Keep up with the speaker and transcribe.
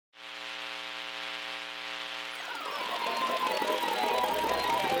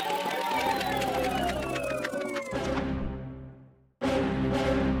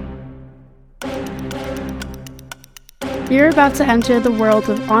You're about to enter the world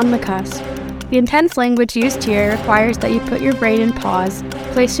of On the Cusp. The intense language used here requires that you put your brain in pause,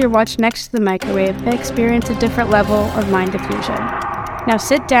 place your watch next to the microwave, and experience a different level of mind diffusion. Now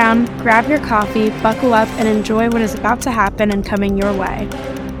sit down, grab your coffee, buckle up, and enjoy what is about to happen and coming your way.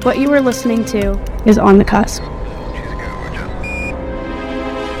 What you are listening to is On the Cusp. Ground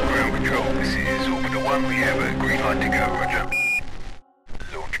control, this is Orbiter 1. We have a green light to go, roger.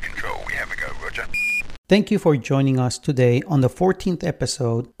 Launch control, we have a go, roger. Thank you for joining us today on the 14th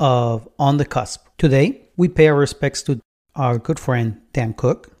episode of On the Cusp. Today, we pay our respects to our good friend Dan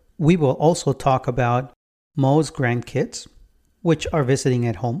Cook. We will also talk about Mo's grandkids, which are visiting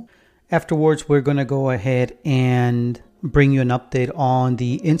at home. Afterwards, we're going to go ahead and bring you an update on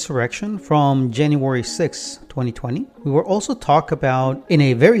the insurrection from January 6, 2020. We will also talk about, in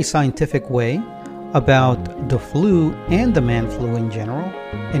a very scientific way, about the flu and the man flu in general.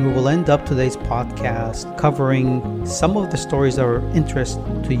 And we will end up today's podcast covering some of the stories that are of interest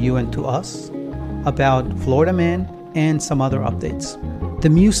to you and to us about Florida Man and some other updates. The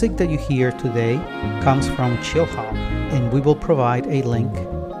music that you hear today comes from Chill Hop, and we will provide a link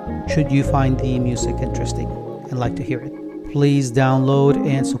should you find the music interesting and like to hear it. Please download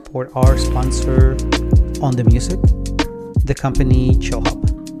and support our sponsor on the music, the company Chill Hop.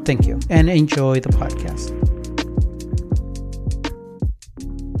 Thank you, and enjoy the podcast.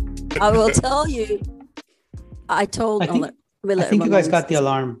 I will tell you, I think you guys got the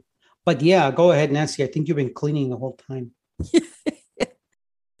alarm. But yeah, go ahead, Nancy. I think you've been cleaning the whole time.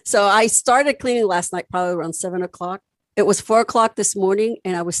 So I started cleaning last night, probably around 7 o'clock. It was 4 o'clock this morning,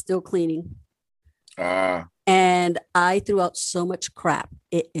 and I was still cleaning. And I threw out so much crap.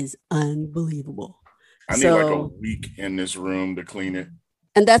 It is unbelievable. I need like a week in this room to clean it.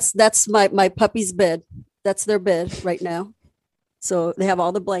 And that's my puppy's bed. That's their bed right now. So they have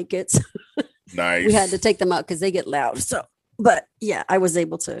all the blankets. Nice. We had to take them out because they get loud. So, but yeah, I was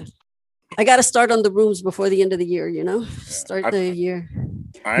able to. I got to start on the rooms before the end of the year. Start the year.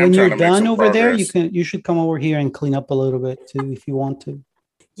 When you're done over there, you should come over here and clean up a little bit too, if you want to.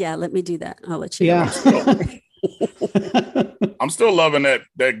 Yeah, let me do that. I'll let you know. I'm still loving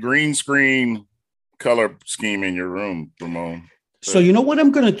that green screen color scheme in your room, Ramon. So you know what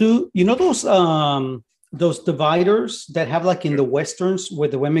I'm gonna do? You know those dividers that have like in the westerns where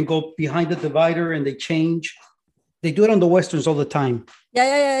the women go behind the divider and they change. They do it on the westerns all the time.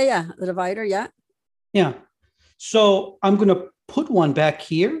 Yeah. The divider, yeah. Yeah. So I'm gonna put one back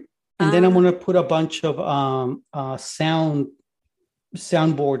here, and then I'm gonna put a bunch of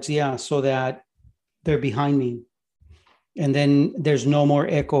soundboards, so that they're behind me, and then there's no more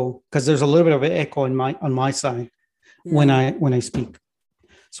echo because there's a little bit of an echo on my side. Yeah. when I speak.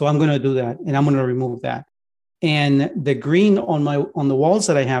 So I'm going to do that, and I'm going to remove that. And the green on the walls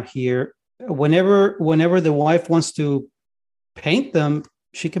that I have here, whenever the wife wants to paint them,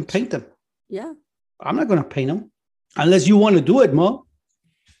 she can paint them. Yeah. I'm not going to paint them unless you want to do it, Mo.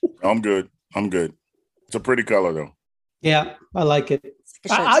 I'm good. It's a pretty color though. Yeah, I like it.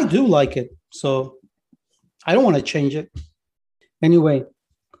 I do like it. So I don't want to change it. Anyway,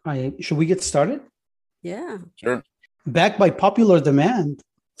 should we get started? Yeah. Sure. Back by popular demand,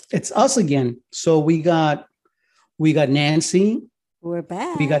 it's us again. So we got Nancy. We're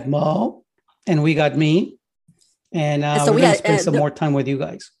back. We got Mo, and we got me, and so we're going to spend some more time with you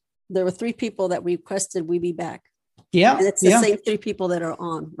guys. There were 3 people that requested we be back. Yeah, and it's the same 3 people that are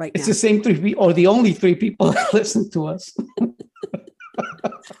on right now. It's the same 3 people, or the only 3 people that listen to us.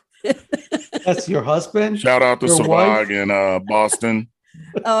 That's your husband. Shout out to Savag in Boston.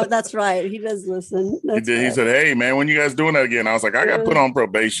 Oh, that's right. He does listen. He said, "Hey, man, when you guys doing that again?" I was like, "I got put on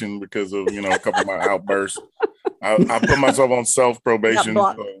probation because of a couple of my outbursts. I put myself on self probation.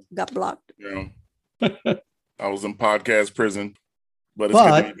 Got blocked. I was in podcast prison, but it's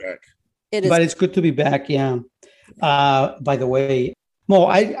good to be back. It's good to be back. Yeah. By the way, Mo,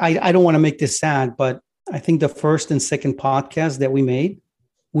 I don't want to make this sad, but I think the first and second podcast that we made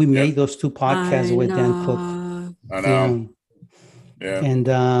those 2 podcasts with Dan Cook. I know. Yeah. And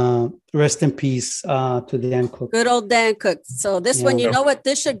rest in peace to Dan Cook. Good old Dan Cook. So this one, you know what?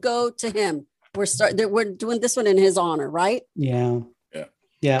 This should go to him. We're doing this one in his honor, right? Yeah.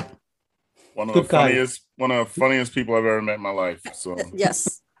 One of the funniest people I've ever met in my life. So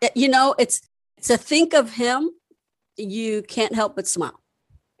yes, it's to think of him, you can't help but smile.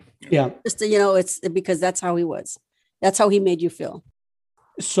 Yeah. Just to, it's because that's how he was. That's how he made you feel.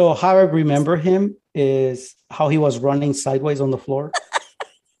 So how I remember him is how he was running sideways on the floor.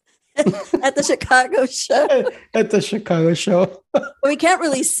 At the Chicago show. We can't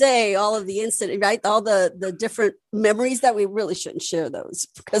really say all of the incident, right? All the different memories that we really shouldn't share those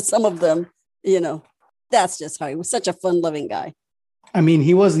because some of them, That's just how he was, such a fun-loving guy. I mean,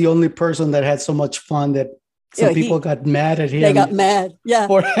 he was the only person that had so much fun that some people got mad at him. They got mad,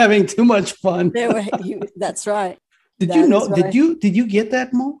 for having too much fun. That's right. Did you know? Right. Did you get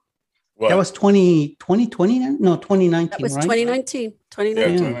that, Mo? What? That was 2020? No, 2019. That was right? 2019.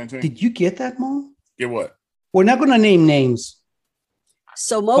 2019. Yeah, 2019. Did you get that, Mo? Get what? We're not going to name names.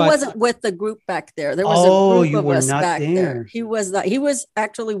 So Mo wasn't with the group back there. There was a group of us back there. He was not. He was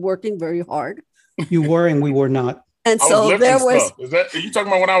actually working very hard. You were, and we were not. And so there was. Stuff. Are you talking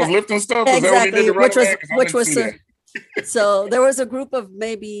about when I was lifting stuff? Exactly, so there was a group of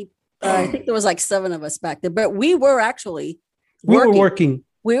maybe I think there was like 7 of us back there, but we were actually working.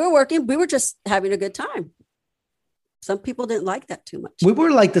 We were working. We were just having a good time. Some people didn't like that too much. We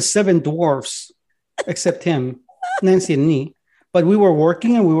were like the 7 dwarfs, except him, Nancy and me. But we were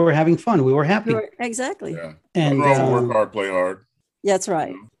working and we were having fun. We were happy. Exactly. Yeah. And work hard, play hard. That's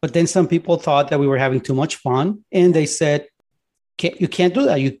right. But then some people thought that we were having too much fun. And they said, you can't do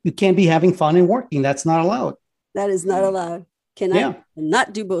that. You can't be having fun and working. That's not allowed. That is not allowed.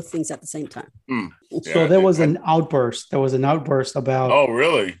 Cannot do both things at the same time. So there was an outburst. There was an outburst about. Oh,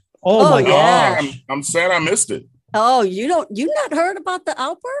 really? Oh my gosh. I'm sad I missed it. Oh, you not heard about the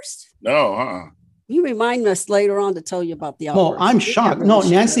outburst? No, You remind us later on to tell you about the outburst. No, I'm shocked. No,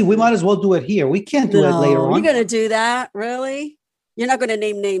 Nancy, we might as well do it here. We can't do it later on. You're going to do that? Really? You're not going to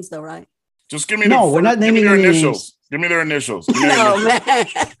name names though, right? Just give me we're not naming their names. initials. Give me their initials. No, man.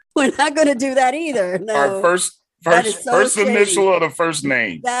 We're not going to do that either. No. Our first initial of the first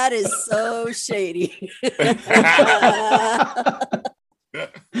name. That is so shady.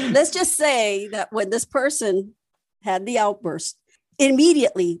 Let's just say that when this person had the outburst,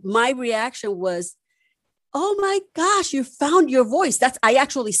 immediately my reaction was, oh my gosh, you found your voice. I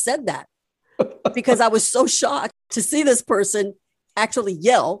actually said that because I was so shocked to see this person actually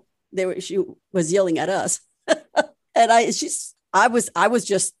yell. She was yelling at us. And I was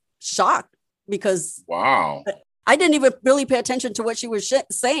just shocked because wow. I didn't even really pay attention to what she was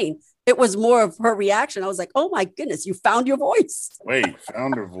saying. It was more of her reaction. I was like, "Oh my goodness, you found your voice!" Wait,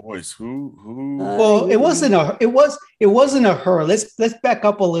 found her voice? Who? Well, it wasn't a her. Let's back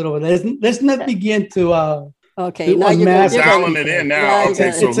up a little bit. Let's not begin to. Okay, now you're dialing it in now.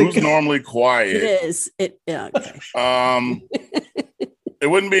 Okay, so who's normally quiet? It is. Yeah. Okay. It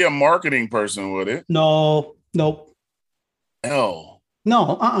wouldn't be a marketing person, would it? No. Nope. L.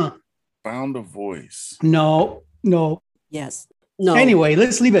 No. Found a voice. No. Yes. No. Anyway,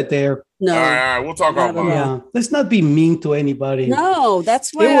 let's leave it there. No. All right. We'll talk offline. Yeah. Let's not be mean to anybody. No,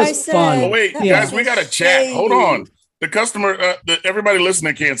 that's why I said. Fun. Oh, wait, guys, we got a chat. Hold on. The customer, everybody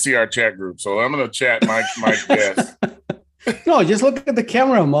listening can't see our chat group, so I'm going to chat my guest. No, just look at the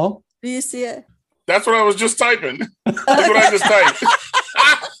camera, Mo. Do you see it? That's what I was just typing. That's what I just typed.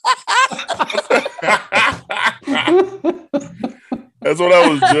 That's what I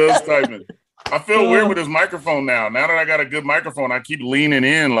was just typing. I feel weird with this microphone now. Now that I got a good microphone, I keep leaning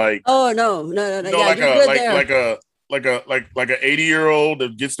in like. Oh no! You know, like an 80-year-old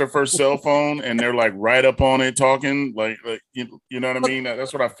that gets their first cell phone and they're like right up on it talking like you know what I mean?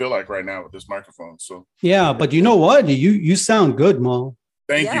 That's what I feel like right now with this microphone. So yeah, but you know what? You sound good, Mo.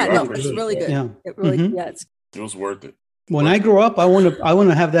 Thank you. No, it's really good. Yeah, it really it was worth it. When I grow up, I want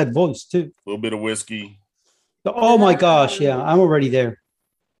to have that voice too. A little bit of whiskey. Oh my gosh, yeah, I'm already there.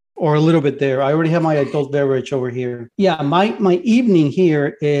 Or a little bit there. I already have my adult beverage over here. Yeah, my evening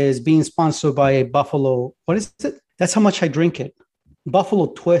here is being sponsored by a Buffalo. What is it? That's how much I drink it. Buffalo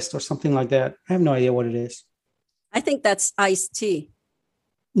Twist or something like that. I have no idea what it is. I think that's iced tea.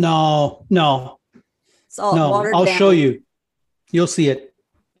 No. It's all watered I'll down. show you. You'll see it.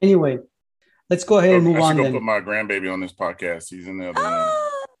 Anyway, let's go ahead and move on. I should then. Put my grandbaby on this podcast. He's in the other room.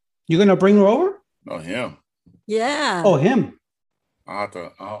 You're gonna bring her over? No, him. Yeah. Oh, him.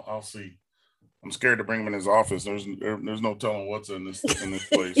 I'll see. I'm scared to bring him in his office. There's no telling what's in this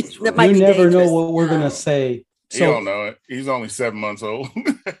place. You never know what we're gonna say. He don't know it. He's only 7 months old. You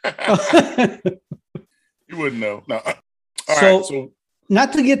wouldn't know. No. All right. So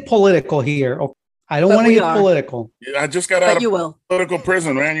not to get political here. Okay. I don't want to get political. Yeah, I just got out of political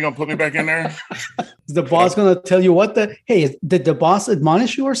prison, man. You gonna put me back in there? Is the boss gonna tell you did the boss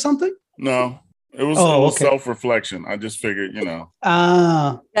admonish you or something? No. It was self-reflection. I just figured,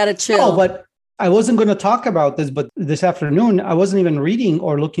 gotta chill. No, but I wasn't going to talk about this, but this afternoon I wasn't even reading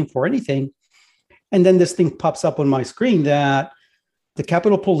or looking for anything. And then this thing pops up on my screen that the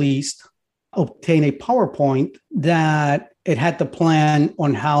Capitol Police obtained a PowerPoint that it had the plan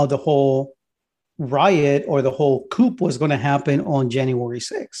on how the whole riot or the whole coup was going to happen on January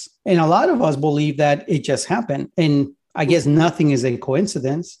 6th. And a lot of us believe that it just happened. And I guess nothing is a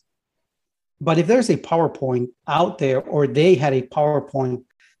coincidence. But if there's a PowerPoint out there, or they had a PowerPoint,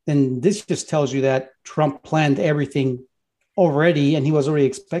 then this just tells you that Trump planned everything already, and he was already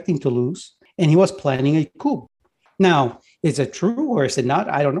expecting to lose, and he was planning a coup. Now, is it true or is it not?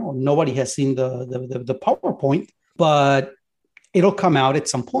 I don't know. Nobody has seen the PowerPoint, but it'll come out at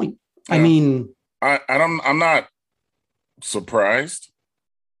some point. Yeah. I mean, I'm not surprised.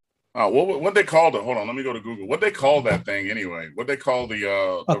 What they called it? Hold on, let me go to Google. What they call that thing anyway? What they call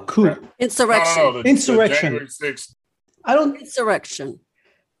the coup? Insurrection. No, insurrection. January 6th. Insurrection.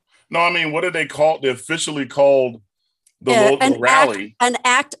 No, I mean, what did they call? They officially called the rally an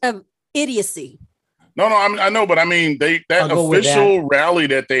act of idiocy. No, I know, but I mean, that official rally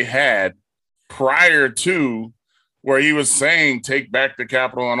that they had prior to, where he was saying take back the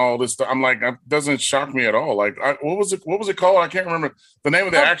Capitol and all this stuff. I'm like, that doesn't shock me at all. Like, what was it called? I can't remember the name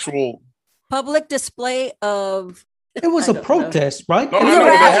of the actual public display of. It was a protest, right? No, I know.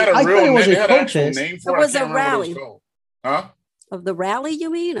 They had a real name. They had an actual name for it. It was a rally. Huh? Of the rally, you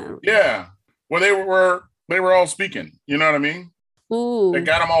mean? Yeah. Well, they were all speaking. You know what I mean? Ooh. They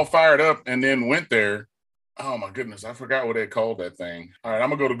got them all fired up and then went there. Oh my goodness, I forgot what they called that thing. All right, I'm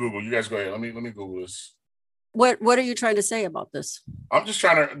gonna go to Google. You guys go ahead. Let me Google this. What are you trying to say about this? I'm just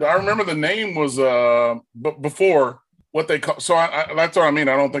trying to. I remember the name was but before what they call. So that's what I mean.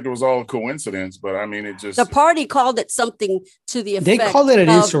 I don't think it was all coincidence, but I mean it just. The party called it something to the effect. They called it an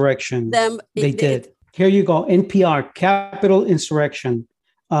insurrection. They did. Here you go. NPR, Capitol insurrection.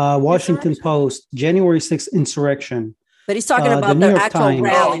 Washington Post, January 6th insurrection. But he's talking about the actual rally.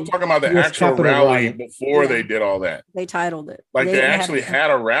 No, I'm talking about the actual rally before they did all that. They titled it. Like they actually had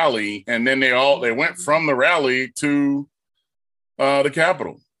a rally, and then they went from the rally to the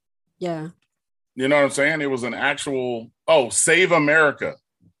Capitol. Yeah. You know what I'm saying? It was an actual Save America.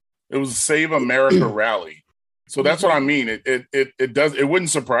 It was a Save America rally. So that's what I mean. It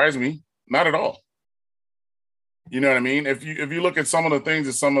wouldn't surprise me. Not at all. You know what I mean? If you look at some of the things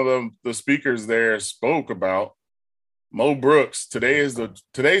that some of the speakers there spoke about, Mo Brooks, today's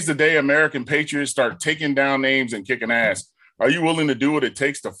the day American patriots start taking down names and kicking ass. Are you willing to do what it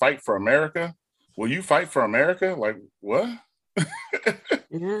takes to fight for America? Will you fight for America? Like what?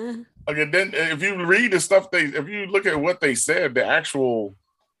 Yeah. Okay, then if you read the stuff if you look at what they said,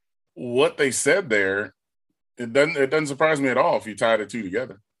 what they said there, it doesn't surprise me at all if you tie the two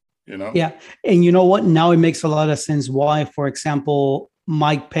together. You know? Yeah. And you know what? Now it makes a lot of sense why, for example,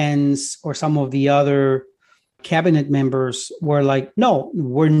 Mike Pence or some of the other cabinet members were like, no,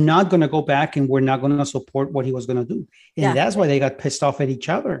 we're not going to go back and we're not going to support what he was going to do. And that's why they got pissed off at each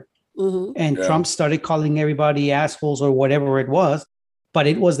other. Mm-hmm. And Trump started calling everybody assholes or whatever it was. But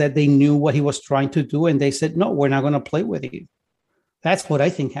it was that they knew what he was trying to do. And they said, no, we're not going to play with you. That's what I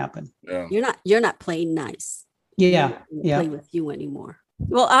think happened. Yeah. You're not playing nice. Yeah. Play with you anymore.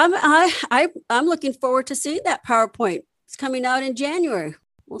 Well, I'm looking forward to seeing that PowerPoint. It's coming out in January.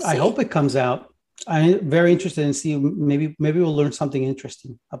 We'll see. I hope it comes out. I'm very interested in seeing. Maybe we'll learn something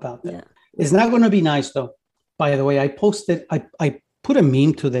interesting about that. Yeah. It's not going to be nice though. By the way, I put a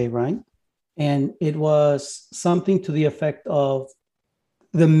meme today, right? And it was something to the effect of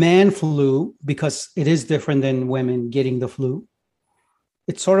the man flu, because it is different than women getting the flu.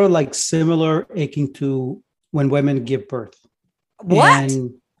 It's sort of like similar akin to when women give birth. What?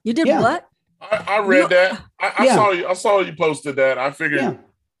 And, you did what? I read that. I saw you posted that. I figured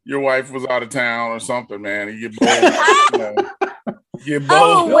your wife was out of town or something, man. You get both. Get both.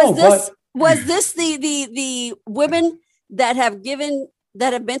 Oh, was this the women that have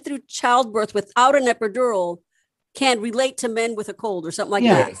been through childbirth without an epidural can relate to men with a cold or something like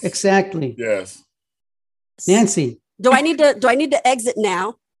that? Yeah, exactly. Yes. Nancy. Do I need to exit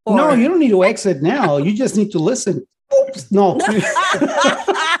now? Or? No, you don't need to exit now. You just need to listen. Oops, no.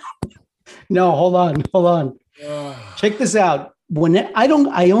 No, hold on. Check this out. When I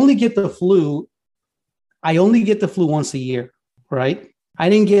only get the flu. I only get the flu once a year, right? I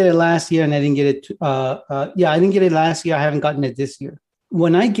didn't get it last year, and I didn't get it. I didn't get it last year. I haven't gotten it this year.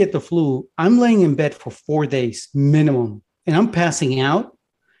 When I get the flu, I'm laying in bed for 4 days minimum, and I'm passing out,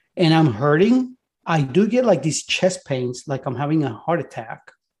 and I'm hurting. I do get like these chest pains, like I'm having a heart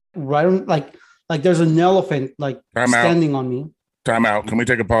attack. Right, like there's an elephant standing on me. Time out. Can we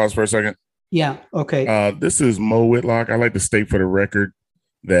take a pause for a second? Yeah. Okay. This is Mo Whitlock. I like to state for the record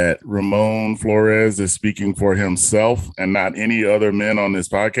that Ramon Flores is speaking for himself and not any other men on this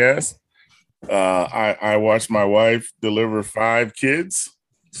podcast. I watched my wife deliver 5 kids.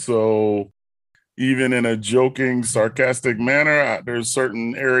 So even in a joking, sarcastic manner, there's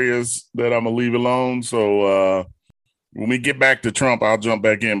certain areas that I'm going to leave alone. So when we get back to Trump, I'll jump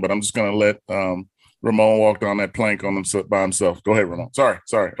back in, but I'm just going to let Ramon walked on that plank on himself by himself. Go ahead, Ramon. Sorry.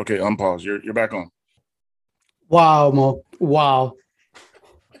 Okay, unpause. You're back on. Wow, Mo. Wow.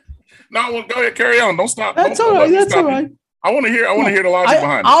 No, well, go ahead, carry on. Don't stop. That's all right. That's all right. I want to hear the logic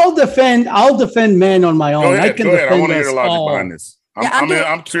behind it. I'll defend men on my own. Go ahead. I want to hear the logic all. behind this.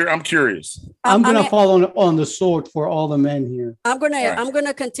 I'm curious. I'm gonna fall on the sword for all the men here. I'm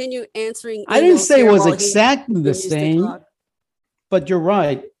gonna continue answering. I didn't say it was exactly the same, but you're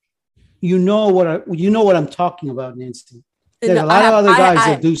right. You know what I'm talking about, Nancy. There's a lot of other guys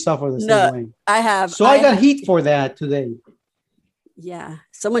that do suffer the same way. I have. So I got heat for that today. Yeah,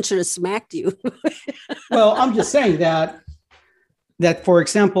 someone should have smacked you. Well, I'm just saying that for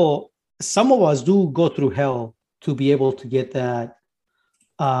example, some of us do go through hell to be able to get that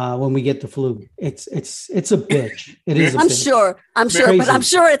when we get the flu. It's a bitch. It is. I'm sure, crazy. But I'm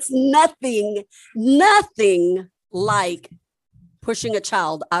sure it's nothing like pushing a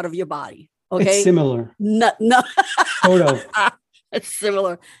child out of your body. Okay, it's similar. No, sort of. It's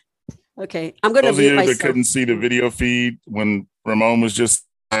similar. Okay, I'm going to mute myself. That couldn't see the video feed when Ramon was just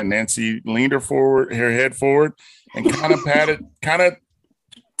Nancy leaned her head forward, and kind of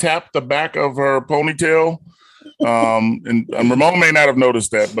tapped the back of her ponytail. And Ramon may not have noticed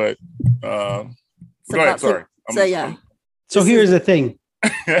that, but go ahead. Sorry. So here's the thing,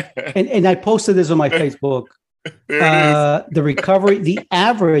 and I posted this on my Facebook. The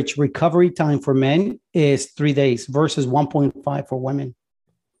average recovery time for men is 3 days versus 1.5 for women.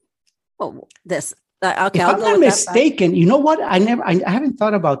 Oh, this. Okay, if I'm not mistaken, you know what? I haven't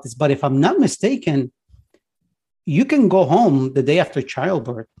thought about this, but if I'm not mistaken, you can go home the day after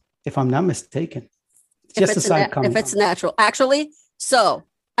childbirth. If I'm not mistaken, it's just a side comment. If it's natural, actually. So,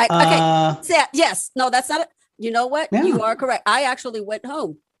 okay, yes, no, that's not. You know what? Yeah. You are correct. I actually went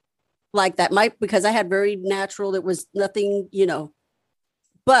home like that, because I had very natural. There was nothing,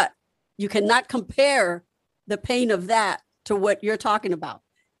 but you cannot compare the pain of that to what you're talking about.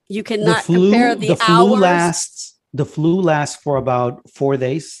 You cannot compare the hours. The flu lasts for about 4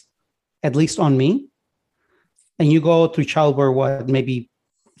 days, at least on me. And you go through childbirth, what, maybe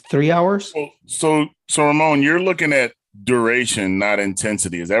 3 hours? So Ramon, you're looking at duration, not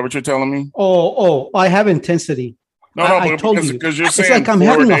intensity. Is that what you're telling me? Oh, I have intensity. No, I told you. Because you're saying it's like I'm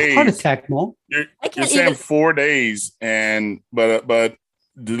having a heart attack, Mo. You're saying 4 days, but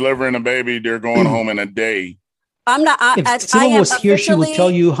delivering a baby, they're going home in a day. I'm not. If Sybil was here, she would tell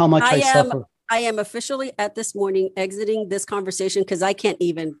you how much I suffer. I am officially at this morning exiting this conversation because I can't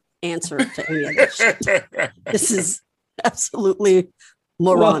even answer to any of this shit. This is absolutely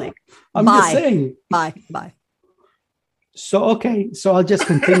moronic. Well, I'm just saying. Bye. So I'll just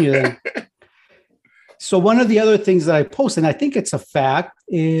continue then. So one of the other things that I post, and I think it's a fact,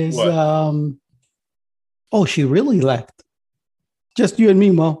 is she really left. Just you and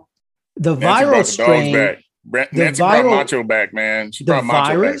me, Mo. The viral strain. Nancy brought Macho back, man. She brought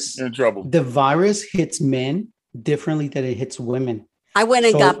Macho back. You're in trouble. The virus hits men differently than it hits women. I went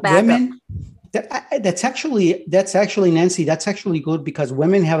and got back. Women, that's actually Nancy. That's actually good because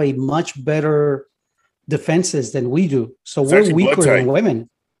women have a much better defenses than we do. So we're weaker than women.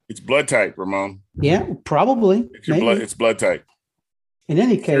 It's blood type, Ramon. Yeah, probably. It's blood type. In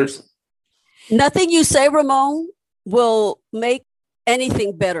any case, nothing you say, Ramon, will make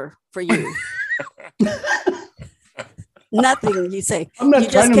anything better for you. Nothing you say. I'm not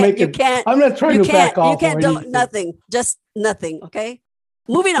trying to make it. I'm not trying to back off. You can't do nothing. Just nothing. Okay.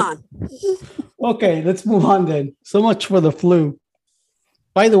 Moving on. Okay, let's move on then. So much for the flu.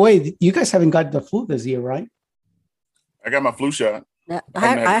 By the way, you guys haven't got the flu this year, right? I got my flu shot.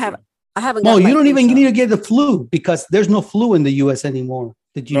 I haven't. No, you don't even need to get the flu because there's no flu in the U.S. anymore.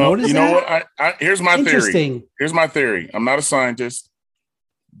 Did you notice that? You know what? Here's my theory. Here's my theory. I'm not a scientist,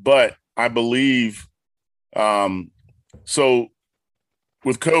 but I believe. So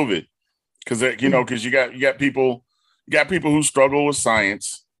with COVID, because you got people who struggle with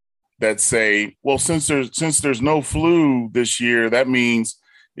science that say, well, since there's no flu this year, that means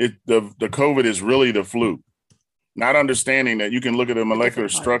the COVID is really the flu. Not understanding that you can look at the molecular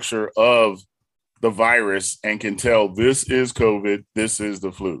structure of the virus and can tell this is COVID, this is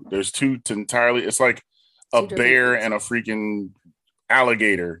the flu. There's it's like a bear and a freaking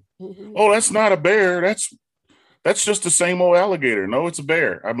alligator. Mm-hmm. Oh, that's not a bear. That's just the same old alligator. No, it's a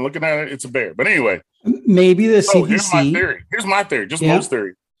bear. I'm looking at it. It's a bear. But anyway, maybe the CDC. Here's my theory. Just Mo's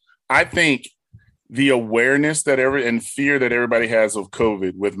theory. I think the awareness and fear that everybody has of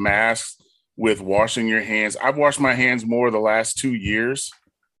COVID with masks, with washing your hands. I've washed my hands more the last 2 years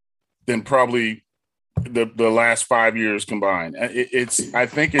than probably the last 5 years combined. I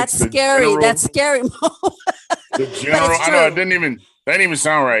think that's scary. That's scary. The general. I know. That didn't even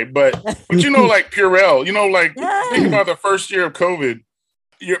sound right. But like Purell, like think about the first year of COVID.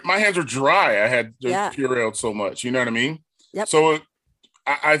 My hands were dry. I had just Purell so much. You know what I mean? Yep. So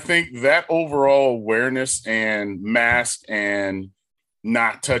I think that overall awareness and mask and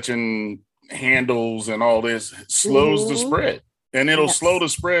not touching handles and all this slows the spread. And it'll slow the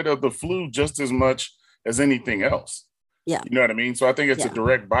spread of the flu just as much as anything else. Yeah. You know what I mean? So I think it's a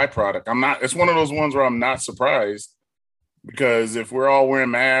direct byproduct. It's one of those ones where I'm not surprised, because if we're all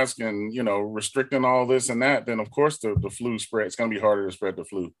wearing masks and, restricting all this and that, then of course the flu spread, it's going to be harder to spread the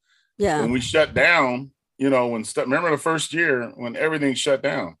flu. Yeah. When we shut down, remember the first year when everything shut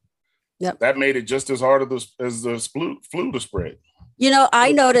down, that made it just as hard as the flu to spread.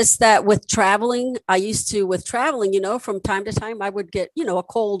 I noticed that with traveling, from time to time, I would get, a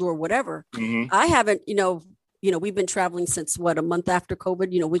cold or whatever. Mm-hmm. I haven't, we've been traveling since a month after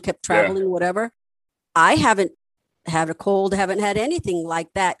COVID, we kept traveling, whatever. I haven't had a cold, haven't had anything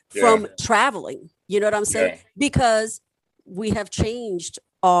like that from traveling. You know what I'm saying? Yeah. Because we have changed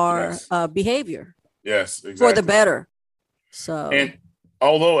our behavior. Yes, exactly. For the better. So, and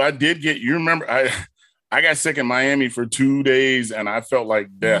although I did I got sick in Miami for 2 days and I felt like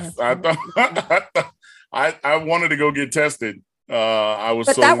death. I thought I wanted to go get tested.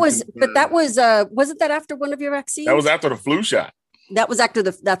 Wasn't that after one of your vaccines? That was after the flu shot. That was after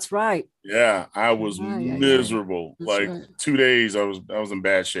that's right. Yeah, I was miserable. That's right. 2 days, I was in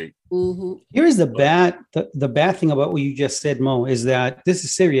bad shape. Mm-hmm. Here's the bad thing about what you just said, Mo, is that this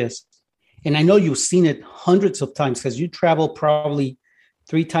is serious. And I know you've seen it hundreds of times because you travel probably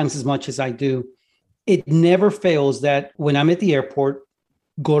 3 times as much as I do. It never fails that when I'm at the airport,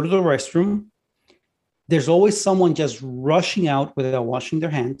 go to the restroom, there's always someone just rushing out without washing their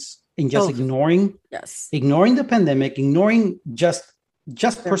hands and just ignoring the pandemic, ignoring just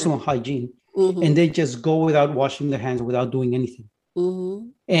personal hygiene. Mm-hmm. And they just go without washing their hands, without doing anything. Mm-hmm.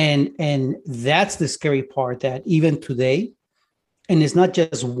 And that's the scary part, that even today, and it's not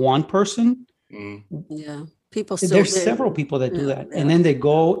just one person. Yeah. There's several people that do that. And then they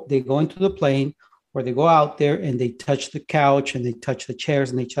go into the plane, or they go out there and they touch the couch and they touch the chairs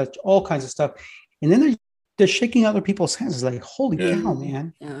and they touch all kinds of stuff. And then they're shaking other people's hands. It's like, holy cow,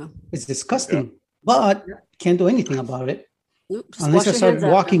 man. Yeah. It's disgusting. But can't do anything about it. Nope, unless I start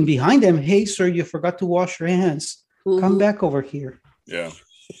walking behind them. Hey, sir, you forgot to wash your hands. Mm-hmm. Come back over here. Yeah.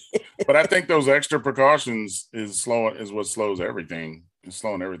 But I think those extra precautions is what slows everything. It's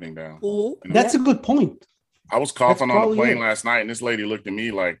slowing everything down. Mm-hmm. That's a good point. I was coughing on the plane last night, and this lady looked at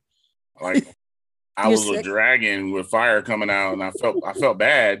me like I was a dragon with fire coming out, and I felt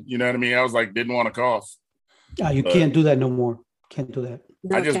bad. You know what I mean? I was like, didn't want to cough. You can't do that no more. Can't do that.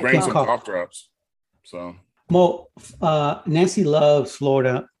 No, I just bring some cough drops. So Mo, Nancy loves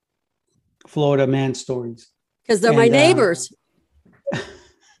Florida man stories. Because they're my neighbors.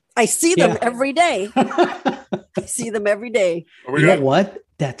 I see them every day. I see them every day. You know what?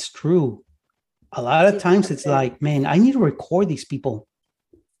 That's true. A lot of times it's like, man, I need to record these people.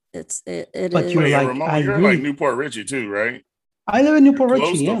 But you're like, Ramon, you're like Newport Richey too, right? I live in Newport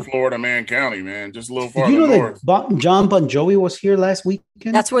Richey. Close to Florida Man County, man. Just a little farther north. That John Bon Jovi was here last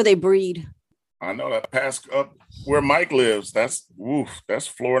weekend? That's where they breed. I know that past up where Mike lives. That's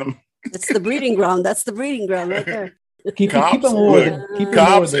Florida. It's the breeding ground. That's the breeding ground right there. Keep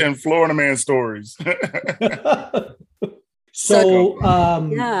cops and Florida Man stories.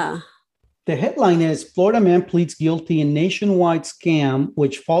 The headline is Florida man pleads guilty in nationwide scam,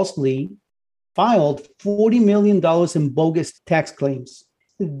 which falsely filed $40 million in bogus tax claims.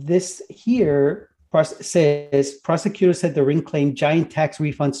 This here says prosecutors said the ring claimed giant tax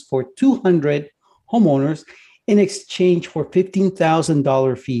refunds for 200 homeowners in exchange for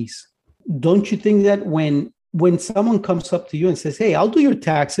 $15,000 fees. Don't you think that when someone comes up to you and says, hey, I'll do your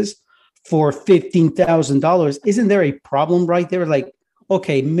taxes for $15,000, isn't there a problem right there? Like,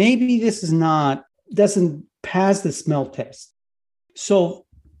 okay, maybe this doesn't pass the smell test. So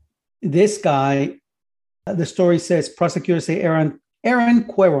this guy, the story says, prosecutors say Aaron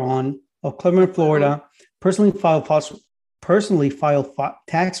Cueron of Cleveland, Florida, personally filed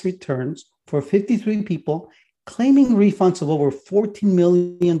tax returns for 53 people, claiming refunds of over $14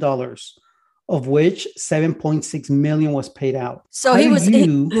 million, of which $7.6 million was paid out. So he was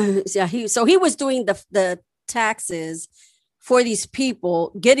doing the taxes for these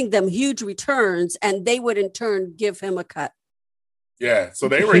people, getting them huge returns, and they would in turn give him a cut. Yeah, so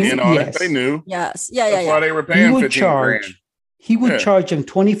they were in on it. They knew. Yes, That's why they were paying $15,000. He would charge them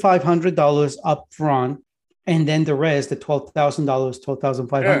 $2,500 up front, and then the rest, the $12,000,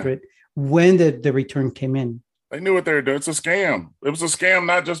 $12,500, when the return came in. They knew what they were doing. It's a scam. It was a scam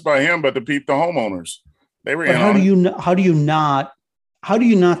not just by him, but the homeowners. They were in on it. How do you not how do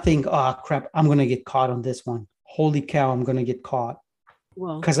you not think, oh crap, I'm going to get caught on this one? Holy cow, I'm going to get caught.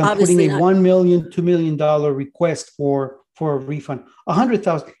 Well, because I'm putting a $1 million, $2 million request for a refund.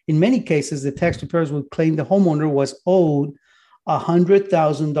 100,000. In many cases, the tax preparers would claim the homeowner was owed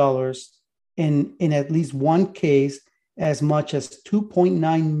 $100,000. In at least one case, as much as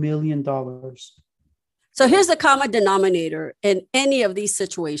 $2.9 million. So here's the common denominator in any of these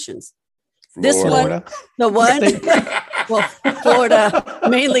situations. Florida. This one, the one, well, Florida,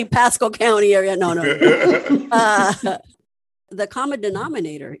 mainly Pasco County area. No. The common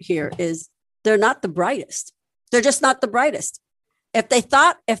denominator here is they're not the brightest. They're just not the brightest. If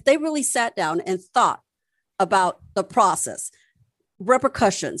they really sat down and thought about the process,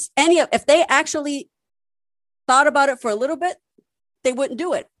 repercussions, if they actually thought about it for a little bit, they wouldn't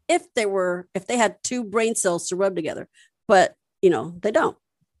do it if they had two brain cells to rub together. But, they don't.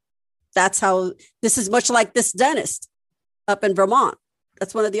 That's how this is much like this dentist up in Vermont.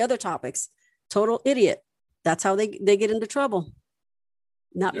 That's one of the other topics. Total idiot. That's how they get into trouble.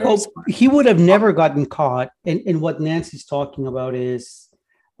 He would have never gotten caught. And what Nancy's talking about is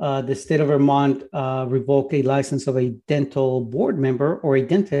the state of Vermont revoked a license of a dental board member or a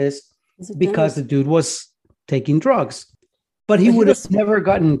dentist because the dude was taking drugs. But he would have never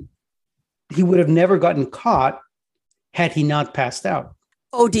gotten caught had he not passed out.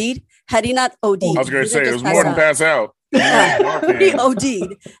 OD'd? Had he not OD'd? I was going to say, it was more than pass out. He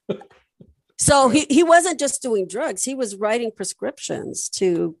OD'd. So he wasn't just doing drugs. He was writing prescriptions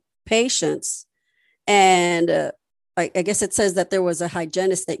to patients. And I guess it says that there was a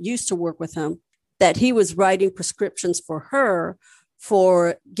hygienist that used to work with him, that he was writing prescriptions for her,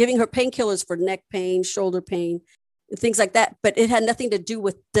 for giving her painkillers for neck pain, shoulder pain, and things like that. But it had nothing to do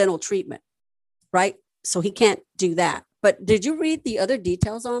with dental treatment, right? So he can't do that. But did you read the other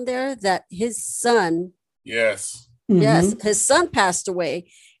details on there that his son? Yes. Mm-hmm. Yes, his son passed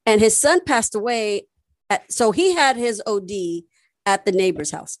away. And his son passed away. So he had his OD at the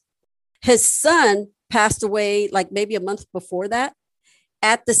neighbor's house. His son passed away like maybe a month before that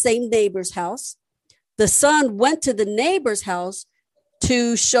at the same neighbor's house. The son went to the neighbor's house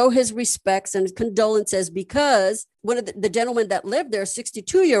to show his respects and condolences because one of the gentlemen that lived there,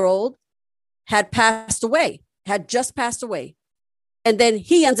 62-year-old, had just passed away. And then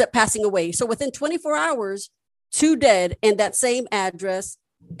he ends up passing away. So within 24 hours, 2 dead in that same address.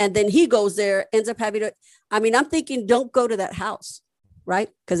 And then he goes there, ends up having to, I'm thinking, don't go to that house, right?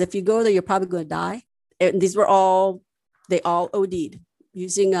 Because if you go there, you're probably going to die. And they all OD'd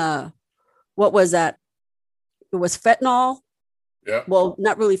using, what was that? It was fentanyl. Yeah. Well,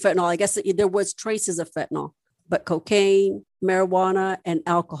 not really fentanyl. I guess there was traces of fentanyl, but cocaine, marijuana, and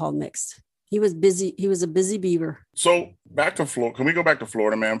alcohol mixed. He was busy. He was a busy beaver. So back to Florida. Can we go back to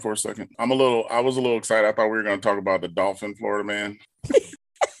Florida Man for a second? I was a little excited. I thought we were going to talk about the dolphin Florida Man.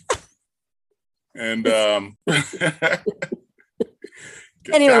 And can't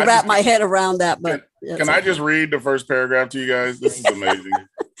even wrap my head around that, but can I just read the first paragraph to you guys? This is amazing.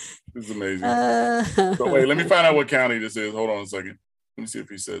 This is amazing. So wait, let me find out what county this is. Hold on a second. Let me see if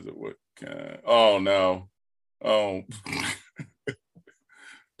he says it. Oh no. Oh,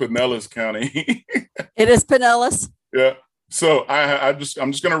 Pinellas County. It is Pinellas. Yeah. So I'm just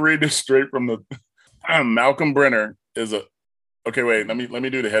going to read this straight from the Malcolm Brenner is a. Okay, wait. Let me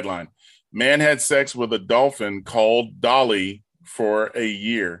do the headline. Man had sex with a dolphin called Dolly for a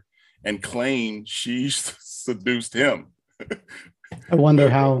year and claimed she seduced him. I wonder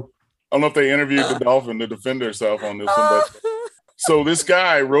how. I don't know if they interviewed the dolphin to defend herself on this one, but so this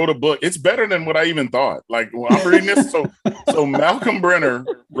guy wrote a book. It's better than what I even thought. Like when I'm reading this, so Malcolm Brenner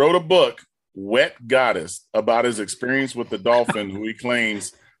wrote a book, Wet Goddess, about his experience with the dolphin who he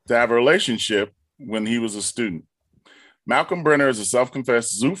claims to have a relationship when he was a student. Malcolm Brenner is a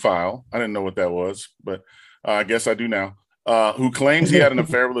self-confessed zoophile. I didn't know what that was, but I guess I do now. Who claims he had an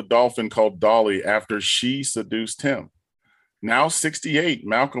affair with a dolphin called Dolly after she seduced him. Now 68,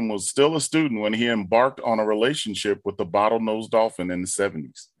 Malcolm was still a student when he embarked on a relationship with the bottlenose dolphin in the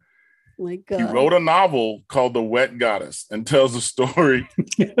 70s. My God. He wrote a novel called The Wet Goddess and tells the story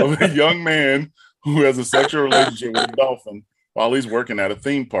of a young man who has a sexual relationship with a dolphin while he's working at a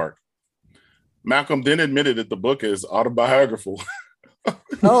theme park. Malcolm then admitted that the book is autobiographical.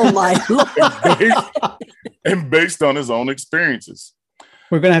 Oh my Lord. and based on his own experiences.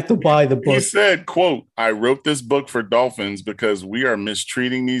 We're going to have to buy the book. He said, quote, I wrote this book for dolphins because we are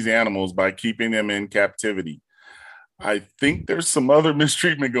mistreating these animals by keeping them in captivity. I think there's some other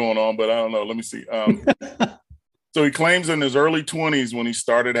mistreatment going on, but I don't know. Let me see. So he claims in his early 20s when he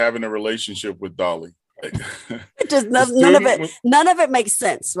started having a relationship with Dolly. It just none of it makes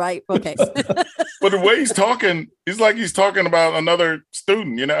sense, right? Okay. But the way he's talking, he's like he's talking about another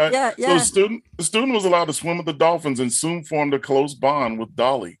student, you know. Yeah. So the student was allowed to swim with the dolphins and soon formed a close bond with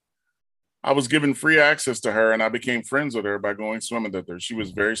Dolly. I was given free access to her, and I became friends with her by going swimming with her. She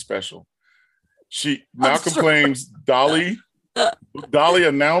was very special. Malcolm claims Dolly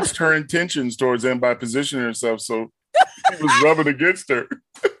announced her intentions towards him by positioning herself so he was rubbing against her.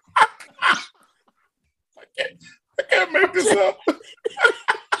 I can't make this up.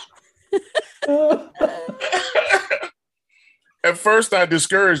 At first, I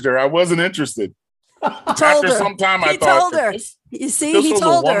discouraged her. I wasn't interested. After some time, I thought, her. You see, he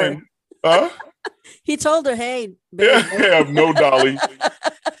told her. Huh? He told her, "Hey, baby. Yeah, no, Dolly.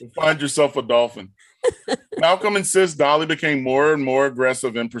 Find yourself a dolphin." Malcolm insists Dolly became more and more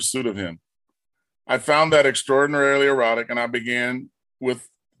aggressive in pursuit of him. I found that extraordinarily erotic, and I began with,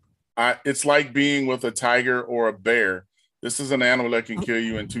 it's like being with a tiger or a bear. This is an animal that can kill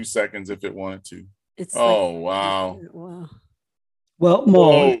you in 2 seconds if it wanted to. Wow. Well,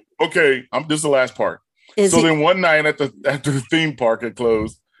 Mo. Okay. This is the last part. Then one night after the theme park had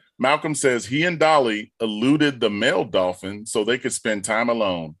closed, Malcolm says he and Dolly eluded the male dolphin so they could spend time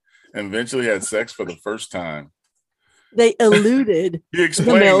alone and eventually had sex for the first time. They eluded He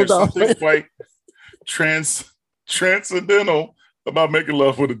explained there's something quite transcendental about making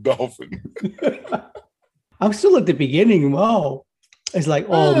love with a dolphin. I'm still at the beginning. Wow. It's like,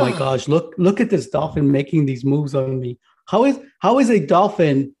 oh my gosh, look at this dolphin making these moves on me. How is a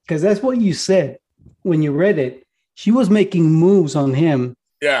dolphin? Because that's what you said when you read it. She was making moves on him.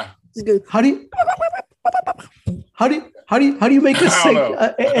 Yeah. How do you make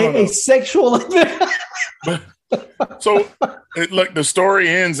a sexual? So look, the story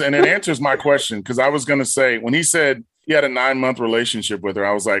ends and it answers my question, because I was going to say, when he said he had a 9-month relationship with her,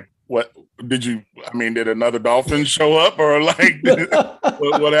 I was like, what did another dolphin show up, or like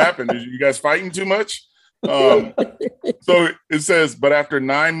what happened? Did you guys fighting too much? So it says, but after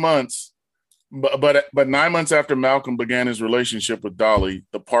 9 months, but 9 months after Malcolm began his relationship with Dolly,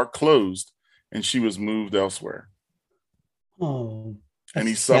 the park closed and she was moved elsewhere. Oh, and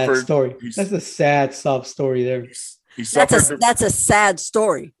he suffered. Story. That's a sad sob story there. He suffered. That's a sad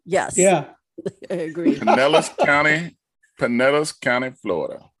story. Yes. Yeah. I agree. Pinellas County,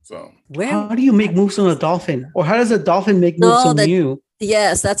 Florida. So how do you make moves on a dolphin? Or how does a dolphin make moves on you?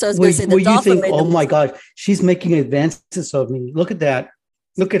 Yes, that's what I was going to say. Where you think, oh my God, she's making advances of me. Look at that.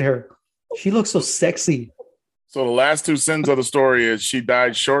 Look at her. She looks so sexy. So the last 2 sentences of the story is she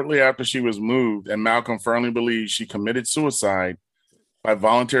died shortly after she was moved, and Malcolm firmly believes she committed suicide by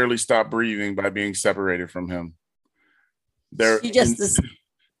voluntarily stopped breathing by being separated from him.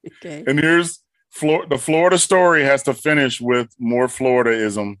 Okay. And here's the Florida story has to finish with more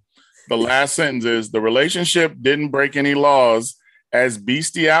Florida-ism. The last sentence is, the relationship didn't break any laws, as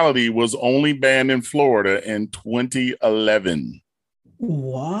bestiality was only banned in Florida in 2011.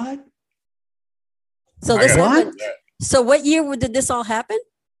 What? So this happened. So what year did this all happen?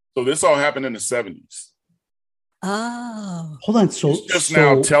 So this all happened in the 70s. Oh. Hold on. He's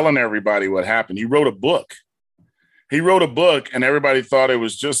now telling everybody what happened. He wrote a book. And everybody thought it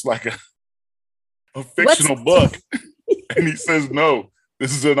was just like a fictional book. And he says, no,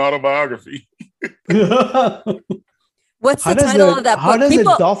 this is an autobiography. What's the title of that book? How does a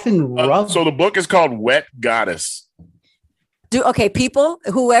dolphin rub? So the book is called Wet Goddess. People,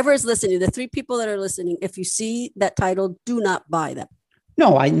 whoever is listening, the 3 people that are listening, if you see that title, do not buy that.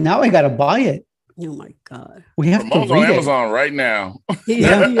 No, I got to buy it. Oh my God. We have to read on Amazon right now.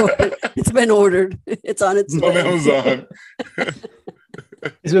 It's been ordered. It's on its way. On Amazon.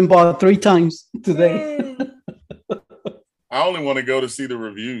 It's been bought 3 times today. I only want to go to see the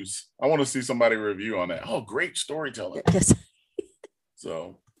reviews. I want to see somebody review on that. Oh, great storytelling. Yes.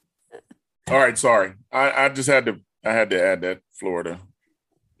 So, all right. Sorry. I just had to add that Florida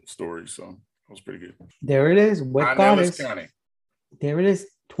story. So it was pretty good. There it is. Wet Goddess. County. There it is.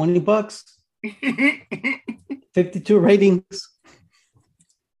 $20. 52 ratings.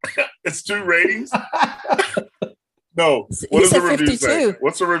 It's 2 ratings? No. What does the review say?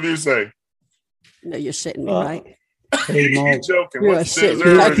 What's the review say? No, you're shitting me, right? Hey, you're joking. You're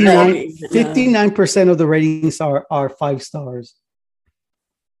 59% of the ratings are 5 stars.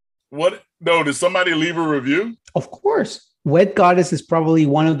 What? No, did somebody leave a review? Of course. Wet Goddess is probably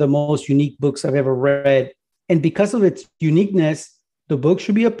one of the most unique books I've ever read. And because of its uniqueness, the book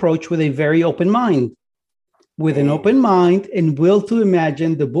should be approached with a very open mind. With an open mind and will to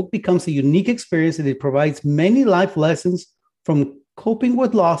imagine, the book becomes a unique experience, and it provides many life lessons, from coping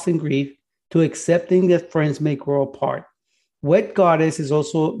with loss and grief to accepting that friends may grow apart. Wet Goddess is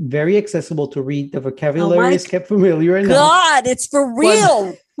also very accessible to read. The vocabulary is kept familiar enough. God, it's for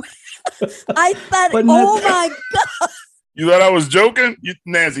real. I thought, oh my God. You thought I was joking?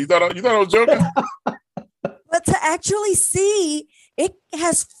 Nancy, you thought I was joking? But to actually see, it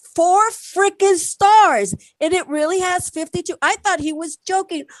has 4 freaking stars and it really has 52. I thought he was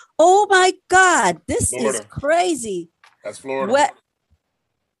joking. Oh my God, this Florida. Is crazy. That's Florida.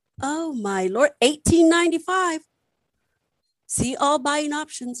 Oh my Lord, $18.95. See all buying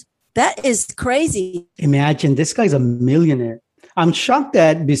options. That is crazy. Imagine, this guy's a millionaire. I'm shocked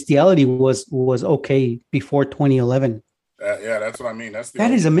that Bestiality was okay before 2011. Yeah, that's what I mean.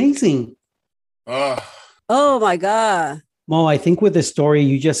 That is amazing. Oh my God. Mo, I think with the story,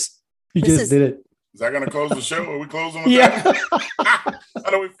 you just did it. Is that going to close the show? Are we closing with that?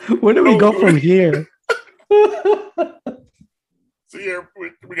 Where do we go from here? So here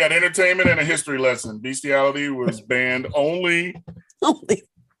we got entertainment and a history lesson. Bestiality was banned only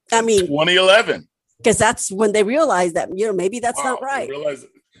 2011. Because that's when they realized that, maybe that's not right.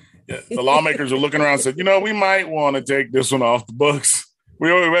 The lawmakers are looking around and said, we might want to take this one off the books. We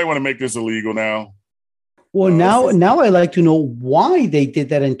might want to make this illegal now. Well, now I'd like to know why they did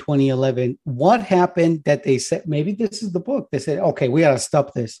that in 2011. What happened that they said, maybe this is the book. They said, okay, we got to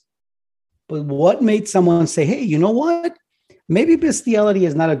stop this. But what made someone say, hey, you know what? Maybe bestiality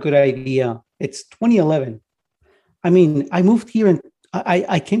is not a good idea. It's 2011. I mean, I moved here and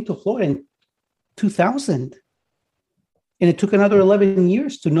I came to Florida in 2000. And it took another 11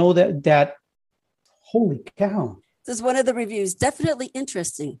 years to know that holy cow. This is one of the reviews. Definitely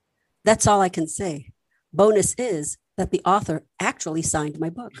interesting. That's all I can say. Bonus is that the author actually signed my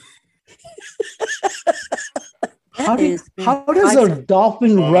book. How does a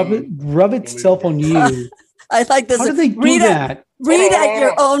dolphin rub itself on you? I like this. How do they do that? Read at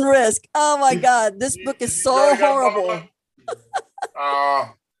your own risk. Oh my God, this book is so horrible.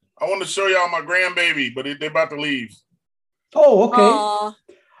 I want to show y'all my grandbaby, but they're about to leave. Oh, okay.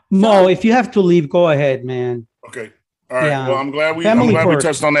 Mo, if you have to leave, go ahead, man. Okay. All right. Yeah. Well, I'm glad we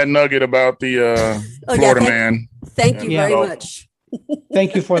touched on that nugget about the Florida man. Thank you very much.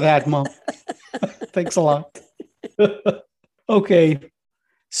 Thank you for that, Mo. Thanks a lot. Okay.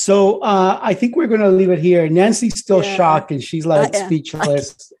 So I think we're going to leave it here. Nancy's still shocked and she's like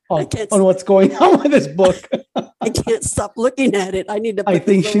speechless on what's going on with this book. I can't stop looking at it. I need to. I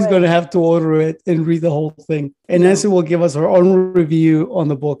think she's going to have to order it and read the whole thing. And Nancy will give us her own review on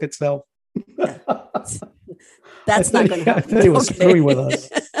the book itself. That's not going to happen. I thought he was screwing with us.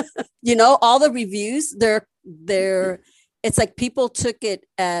 All the reviews, it's like people took it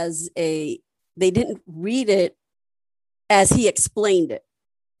as they didn't read it as he explained it.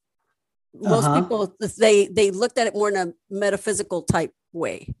 Most people, they looked at it more in a metaphysical type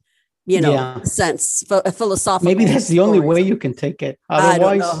way, sense, a philosophical. Maybe that's the only way you can take it.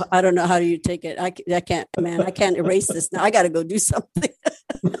 Otherwise, I don't know how do you take it. I can't, man. I can't erase this now. I got to go do something.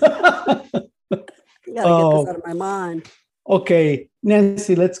 I gotta get this out of my mind. Okay,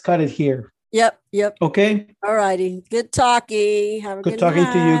 Nancy, let's cut it here. Yep. Okay. All righty. Good talking. Have a good talking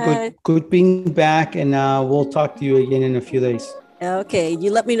night. To you. Good being back, and we'll talk to you again in a few days. Okay.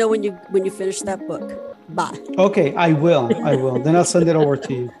 You let me know when you finish that book. Bye. Okay, I will. Then I'll send it over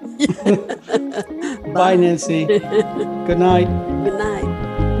to you. Bye, Nancy. Good night. Good night.